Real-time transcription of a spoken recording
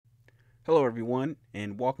Hello everyone,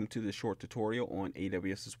 and welcome to this short tutorial on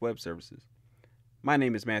AWS's web services. My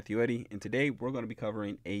name is Matthew Eddy, and today we're going to be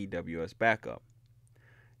covering AWS Backup.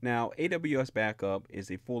 Now, AWS Backup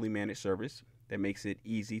is a fully managed service that makes it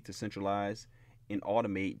easy to centralize and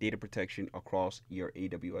automate data protection across your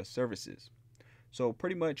AWS services. So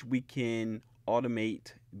pretty much we can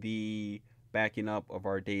automate the backing up of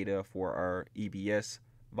our data for our EBS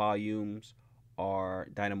volumes, our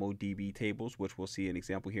DynamoDB tables, which we'll see an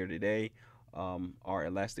example here today, our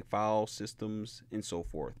elastic file systems, and so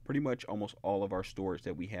forth. Pretty much almost all of our storage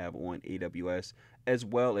that we have on AWS as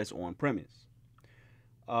well as on premise.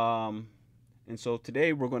 Um, and so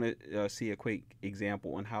today we're going to see a quick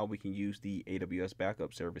example on how we can use the AWS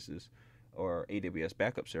backup services or AWS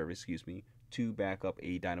backup service, excuse me, to back up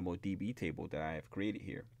a DynamoDB table that I have created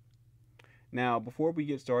here. Now, before we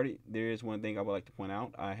get started, there is one thing I would like to point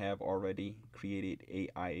out. I have already created a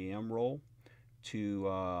IAM role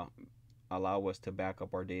to allow us to back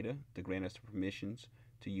up our data, to grant us the permissions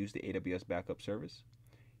to use the AWS backup service.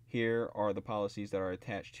 Here are the policies that are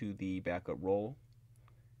attached to the backup role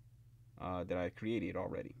that I created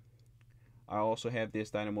already. I also have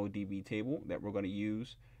this DynamoDB table that we're going to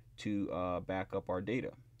use to back up our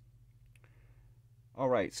data. All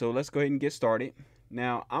right, so let's go ahead and get started.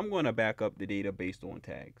 Now, I'm going to back up the data based on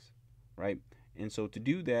tags, right? And so to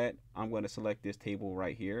do that, I'm going to select this table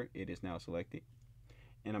right here. It is now selected.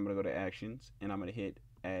 And I'm going to go to Actions, and I'm going to hit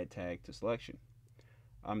Add Tag to Selection.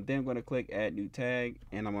 I'm then going to click Add New Tag,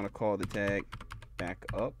 and I'm going to call the tag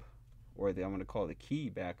Backup, or I'm going to call the key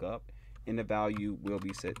Backup, and the value will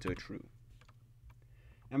be set to true.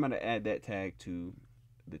 I'm going to add that tag to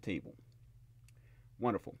the table.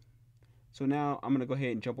 Wonderful. So now I'm going to go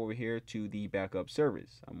ahead and jump over here to the backup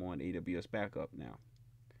service. I'm on AWS Backup now.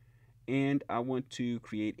 And I want to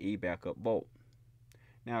create a backup vault.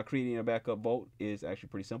 Now, creating a backup vault is actually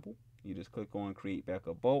pretty simple. You just click on Create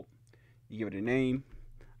Backup Vault. You give it a name.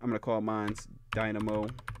 I'm going to call mine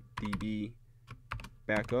DynamoDB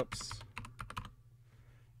Backups.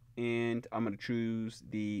 And I'm going to choose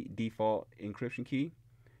the default encryption key,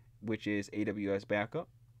 which is AWS Backup.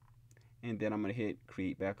 And then I'm going to hit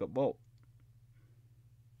Create Backup Vault.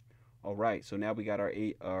 All right, so now we got our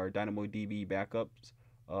DynamoDB backups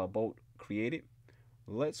vault created.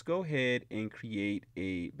 Let's go ahead and create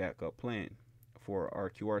a backup plan for our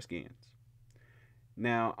QR scans.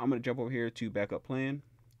 Now I'm going to jump over here to Backup Plan,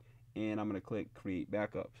 and I'm going to click Create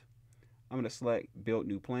Backups. I'm going to select Build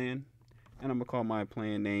New Plan, and I'm going to call my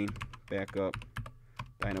plan name Backup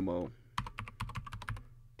DynamoDB.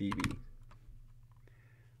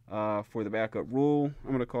 For the backup rule, I'm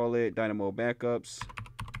going to call it Dynamo Backups.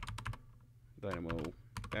 Dynamo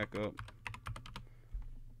Backup.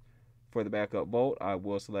 For the backup vault, I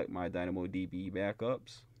will select my DynamoDB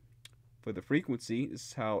backups. For the frequency, this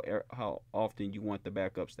is how often you want the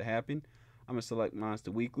backups to happen. I'm going to select mine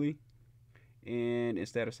to weekly. And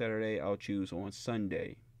instead of Saturday, I'll choose on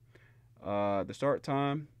Sunday. The start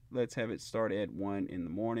time, let's have it start at 1 in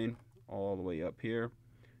the morning all the way up here.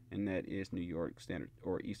 And that is New York Standard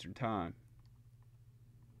or Eastern Time.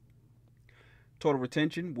 Total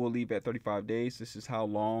retention we'll leave at 35 days. This is how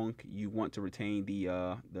long you want to retain the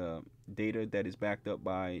data that is backed up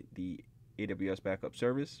by the AWS Backup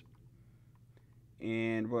Service.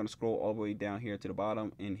 And we're going to scroll all the way down here to the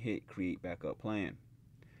bottom and hit Create Backup Plan.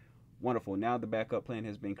 Wonderful. Now the backup plan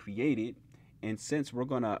has been created. And since we're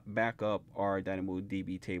going to back up our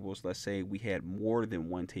DynamoDB tables, let's say we had more than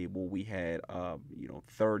one table, we had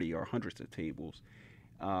 30 or hundreds of tables.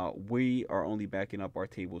 We are only backing up our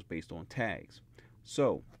tables based on tags.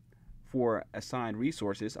 So for assigned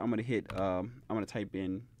resources, I'm going to type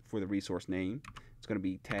in for the resource name. It's going to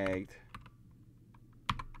be tagged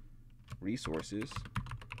resources.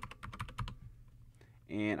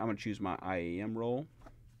 And I'm going to choose my IAM role.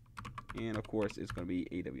 And of course, it's going to be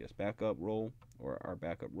AWS backup role or our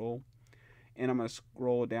backup role. And I'm going to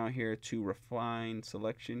scroll down here to refine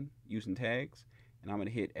selection using tags. And I'm going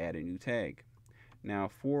to hit add a new tag. Now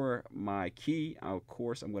for my key, of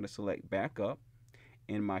course, I'm going to select backup.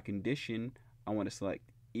 And my condition, I want to select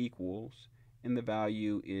equals. And the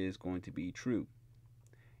value is going to be true.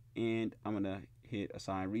 And I'm going to hit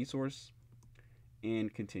assign resource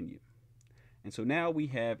and continue. And so now we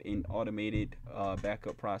have an automated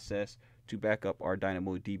backup process to back up our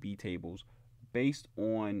DynamoDB tables based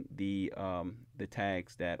on the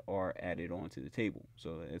tags that are added onto the table.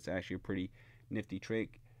 So it's actually a pretty nifty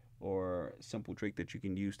trick or simple trick that you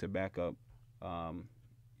can use to back up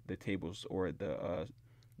the tables or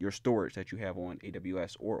your storage that you have on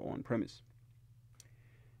AWS or on premise.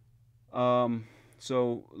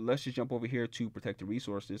 So let's just jump over here to protected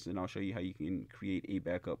resources, and I'll show you how you can create a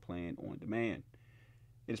backup plan on demand.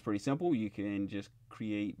 It's pretty simple. You can just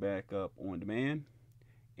create backup on demand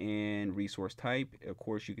and resource type. Of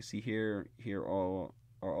course, you can see here are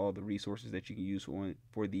all the resources that you can use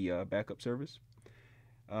for the backup service.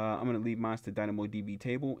 I'm going to leave mine to DynamoDB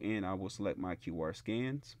Table, and I will select my QR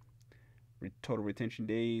scans. Total retention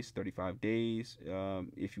days, 35 days.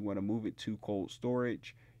 If you want to move it to cold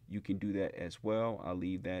storage, you can do that as well. I'll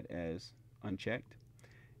leave that as unchecked.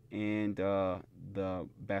 And the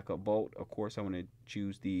backup vault, of course, I want to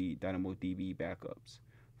choose the DynamoDB backups.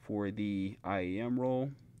 For the IAM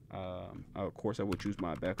role, of course, I will choose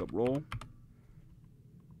my backup role.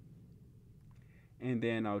 And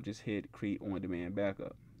then I'll just hit create on-demand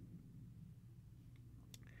backup.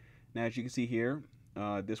 Now, as you can see here,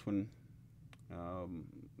 this one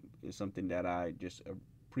is something that I just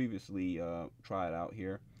previously tried out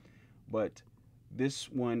here, but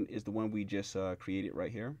this one is the one we just created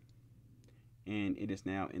right here, and it is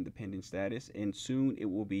now in the pending status, and soon it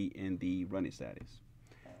will be in the running status,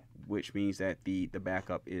 which means that the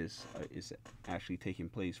backup is actually taking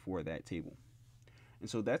place for that table. And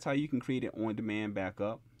so that's how you can create an on-demand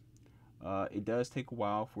backup. It does take a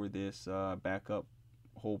while for this backup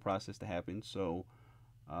whole process to happen, so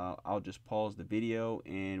I'll just pause the video,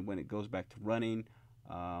 and when it goes back to running,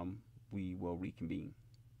 we will reconvene.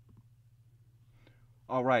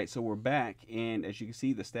 Alright, so we're back, and as you can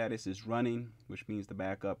see, the status is running, which means the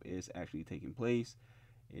backup is actually taking place.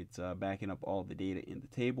 It's backing up all the data in the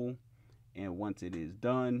table, and once it is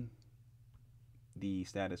done, the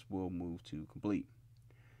status will move to complete.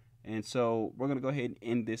 And so we're going to go ahead and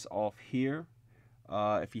end this off here.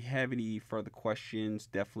 If you have any further questions,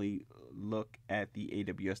 definitely look at the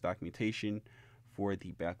AWS documentation for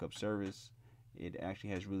the backup service. It actually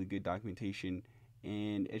has really good documentation,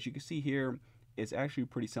 and as you can see here, it's actually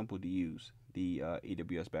pretty simple to use, the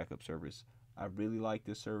AWS Backup Service. I really like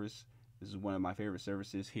this service. This is one of my favorite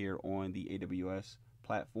services here on the AWS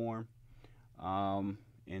platform,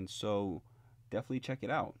 and so definitely check it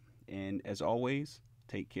out. And as always,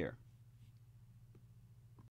 take care.